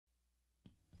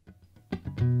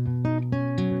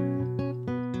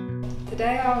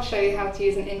Today I'll show you how to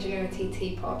use an IngenuiTea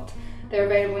teapot. They're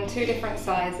available in two different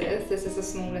sizes. This is the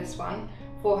smallest one,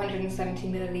 470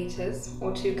 millilitres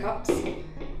or 2 cups.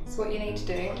 So what you need to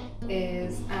do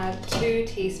is add 2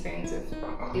 teaspoons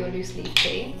of your loose leaf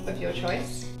tea of your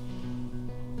choice.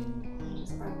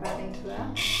 Just add that into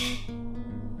there.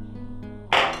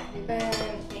 You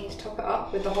then need to top it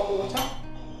up with the hot water.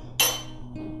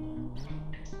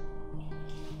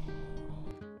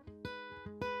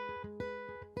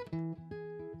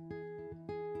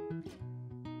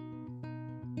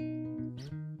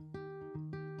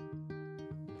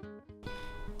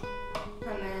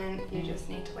 And then you just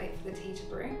need to wait for the tea to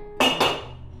brew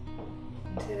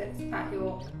until it's at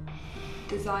your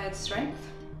desired strength.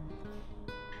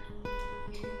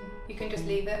 You can just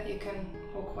leave it, you can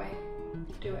walk away,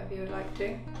 do whatever you would like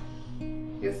to.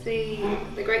 You'll see,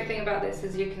 the great thing about this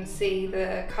is you can see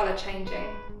the colour changing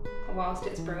whilst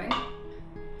it's brewing.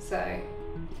 So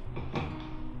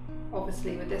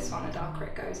obviously with this one, the darker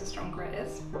it goes, the stronger it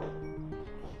is.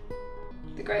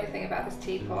 The great thing about this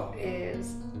teapot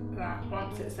is that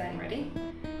once it's then ready,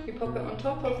 you pop it on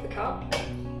top of the cup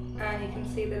and you can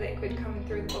see the liquid coming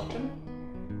through the bottom.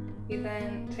 You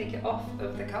then take it off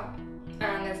of the cup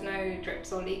and there's no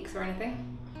drips or leaks or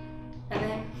anything. And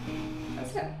then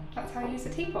that's it. That's how you use a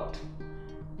teapot.